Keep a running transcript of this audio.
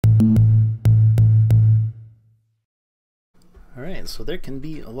Alright, so there can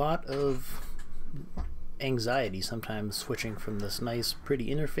be a lot of anxiety sometimes switching from this nice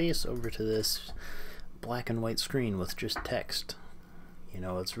pretty interface over to this black and white screen with just text. You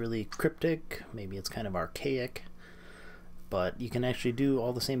know, it's really cryptic, maybe it's kind of archaic, but you can actually do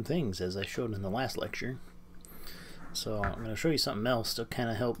all the same things as I showed in the last lecture. So I'm going to show you something else to kind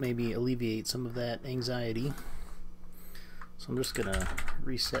of help maybe alleviate some of that anxiety. So I'm just going to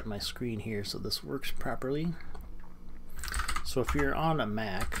reset my screen here so this works properly. So if you're on a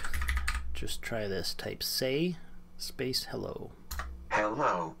Mac, just try this. Type say space hello.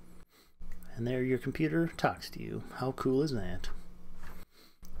 Hello. And there your computer talks to you. How cool is that?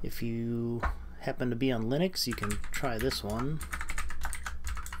 If you happen to be on Linux, you can try this one.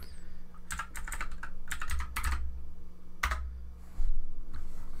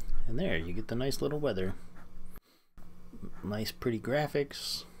 And there, you get the nice little weather. Nice pretty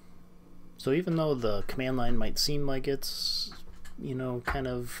graphics. So even though the command line might seem like it's, you know, kind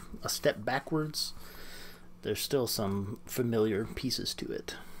of a step backwards, there's still some familiar pieces to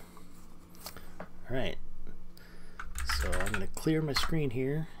it. Alright, so I'm going to clear my screen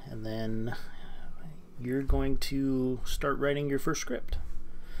here, and then you're going to start writing your first script.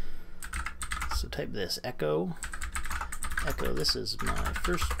 So type this, echo, this is my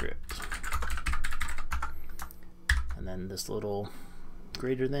first script. And then this little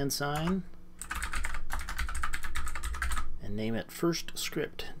greater than sign, and name it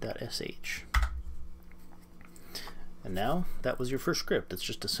firstscript.sh. And now that was your first script. It's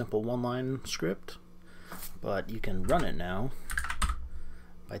just a simple one-line script, but you can run it now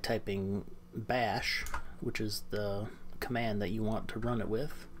by typing bash, which is the command that you want to run it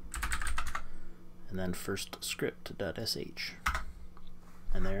with, and then firstscript.sh,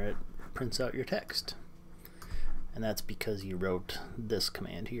 and there it prints out your text. And that's because you wrote this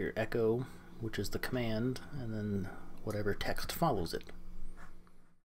command here, echo, which is the command, and then whatever text follows it.